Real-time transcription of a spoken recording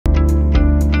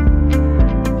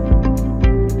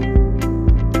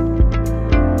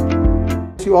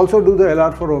You also do the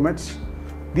LR for omits.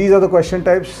 These are the question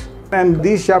types, and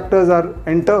these chapters are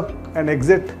enter and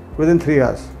exit within 3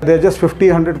 hours. They're just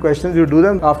 50-100 questions. You do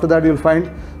them. After that, you'll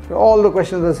find all the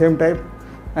questions are the same type,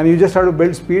 and you just have to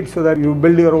build speed so that you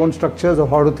build your own structures of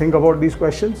how to think about these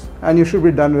questions, and you should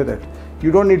be done with it.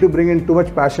 You don't need to bring in too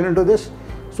much passion into this.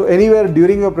 So anywhere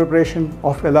during your preparation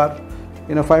of LR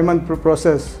in a 5-month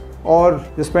process, or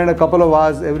you spend a couple of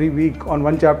hours every week on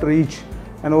one chapter each,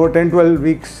 and over 10-12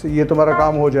 weeks, ये तुम्हारा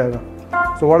काम हो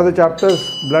जाएगा. So what are the chapters?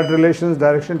 Blood relations,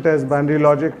 direction test, binary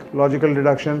logic, logical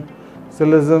deduction,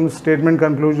 syllogisms, statement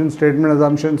conclusions, statement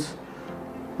assumptions.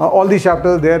 All these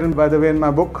chapters are there, by the way, in my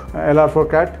book, LR for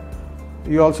CAT.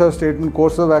 You also have statement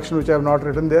course of action, which I have not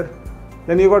written there.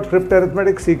 Then you've got crypt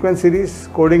arithmetic, sequence series,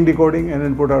 coding, decoding, and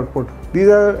input output. These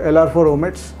are LR for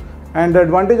omits. And the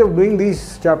advantage of doing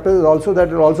these chapters is also that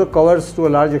it also covers to a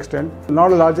large extent,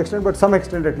 not a large extent, but some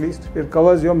extent at least, it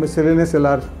covers your miscellaneous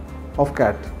LR of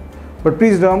CAT. But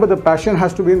please remember, the passion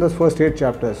has to be in those first 8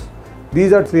 chapters.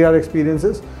 These are 3-hour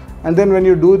experiences. And then when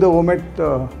you do the omit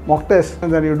mock test,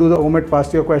 and then you do the omit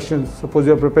past year questions, suppose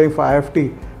you're preparing for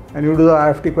IIFT, and you do the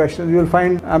IIFT questions, you will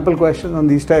find ample questions on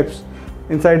these types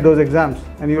inside those exams,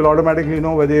 and you will automatically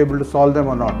know whether you're able to solve them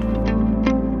or not.